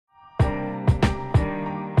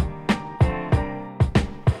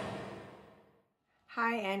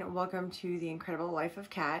Hi and welcome to The Incredible Life of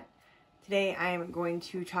Kat. Today I am going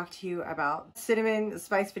to talk to you about cinnamon,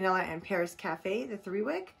 spice, vanilla, and Paris Cafe, the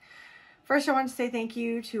 3-wick. First, I want to say thank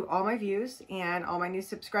you to all my views and all my new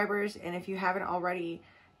subscribers, and if you haven't already,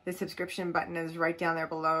 the subscription button is right down there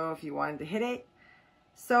below if you wanted to hit it.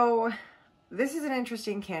 So this is an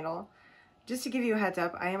interesting candle. Just to give you a heads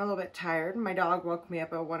up, I am a little bit tired. My dog woke me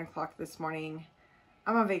up at 1 o'clock this morning.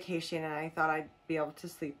 I'm on vacation and I thought I'd be able to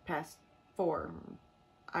sleep past 4.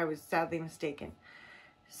 I was sadly mistaken.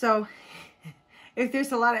 So if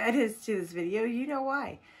there's a lot of edits to this video, you know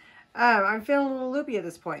why. I'm feeling a little loopy at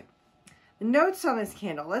this point. The notes on this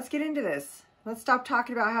candle, let's get into this. Let's stop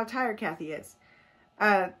talking about how tired Kathy is.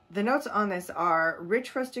 The notes on this are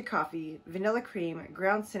rich roasted coffee, vanilla cream,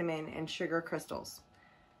 ground cinnamon, and sugar crystals.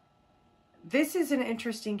 This is an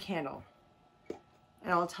interesting candle,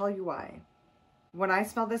 and I'll tell you why. When I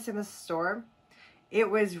smelled this in the store, it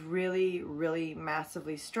was really, really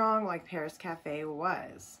massively strong, like Paris Cafe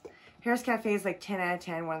was. Paris Cafe is like 10 out of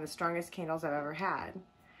 10, one of the strongest candles I've ever had.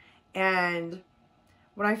 And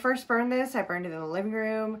when I first burned this, I burned it in the living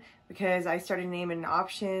room because I started naming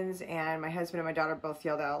options, and my husband and my daughter both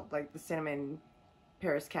yelled out like the cinnamon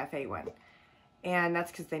Paris Cafe one. And that's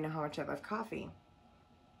because they know how much I love coffee.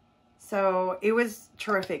 So it was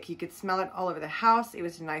terrific. You could smell it all over the house. It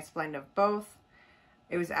was a nice blend of both.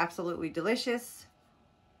 It was absolutely delicious.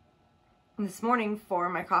 And this morning for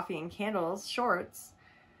my coffee and candles shorts,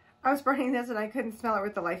 I was burning this and I couldn't smell it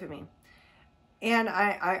with the life of me. And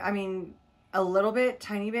I mean, a little bit,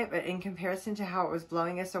 tiny bit, but in comparison to how it was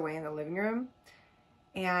blowing us away in the living room.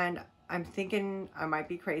 And I'm thinking I might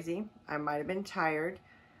be crazy. I might have been tired.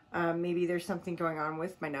 Maybe there's something going on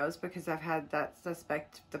with my nose because I've had that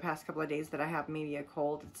suspect the past couple of days that I have maybe a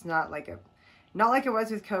cold. It's not like it was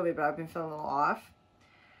with COVID, but I've been feeling a little off.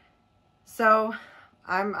 So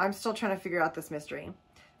I'm still trying to figure out this mystery.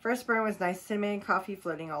 First burn was nice cinnamon coffee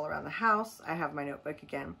floating all around the house. I have my notebook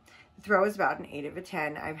again. The throw is about an 8 out of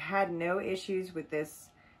 10. I've had no issues with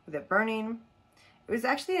it burning. It was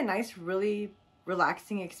actually a nice, really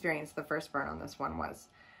relaxing experience. The first burn on this one was.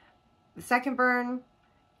 The second burn,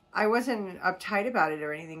 I wasn't uptight about it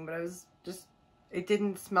or anything, but it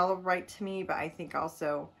didn't smell right to me, but I think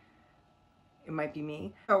also it might be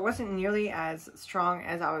me. So it wasn't nearly as strong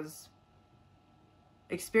as I was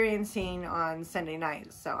experiencing on Sunday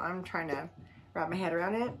night, so I'm trying to wrap my head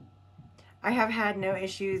around it. I have had no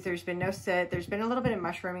issues. There's been no sit. There's been a little bit of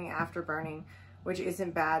mushrooming after burning, which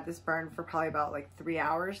isn't bad. This burned for probably about like 3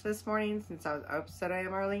 hours this morning since I was upset I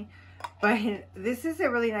am early. But this is a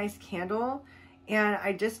really nice candle, and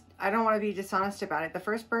I don't want to be dishonest about it. The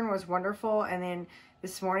first burn was wonderful, and then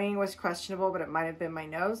this morning was questionable, but it might have been my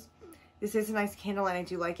nose. This is a nice candle, and I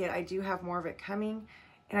do like it. I do have more of it coming.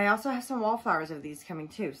 And I also have some wallflowers of these coming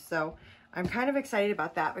too. So I'm kind of excited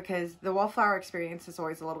about that because the wallflower experience is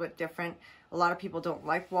always a little bit different. A lot of people don't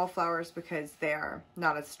like wallflowers because they are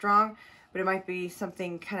not as strong, but it might be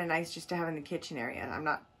something kind of nice just to have in the kitchen area. I'm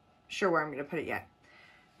not sure where I'm going to put it yet.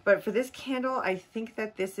 But for this candle, I think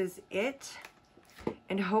that this is it.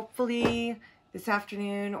 And hopefully this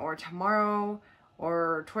afternoon or tomorrow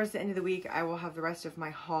or towards the end of the week, I will have the rest of my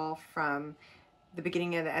haul from the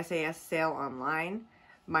beginning of the SAS sale online.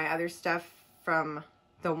 My other stuff from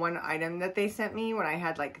the one item that they sent me when I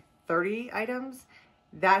had like 30 items,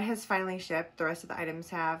 that has finally shipped. The rest of the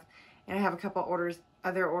items have. And I have a couple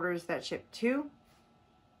other orders that ship too.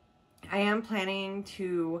 I am planning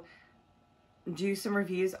to do some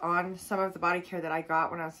reviews on some of the body care that I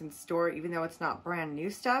got when I was in store, even though it's not brand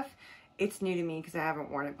new stuff. It's new to me because I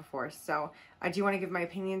haven't worn it before. So I do want to give my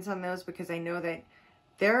opinions on those because I know that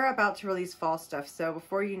they're about to release fall stuff, so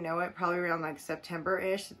before you know it, probably around like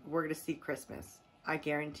September-ish, we're going to see Christmas. I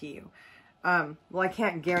guarantee you. Well, I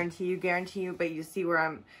can't guarantee you, but you see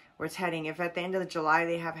where it's heading. If at the end of July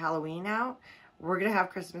they have Halloween out, we're going to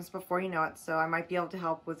have Christmas before you know it, so I might be able to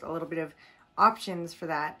help with a little bit of options for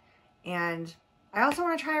that. And I also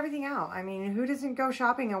want to try everything out. I mean, who doesn't go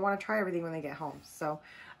shopping and want to try everything when they get home? So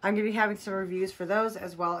I'm going to be having some reviews for those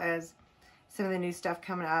as well as some of the new stuff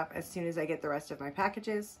coming up as soon as I get the rest of my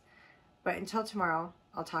packages. But until tomorrow,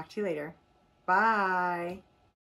 I'll talk to you later. Bye.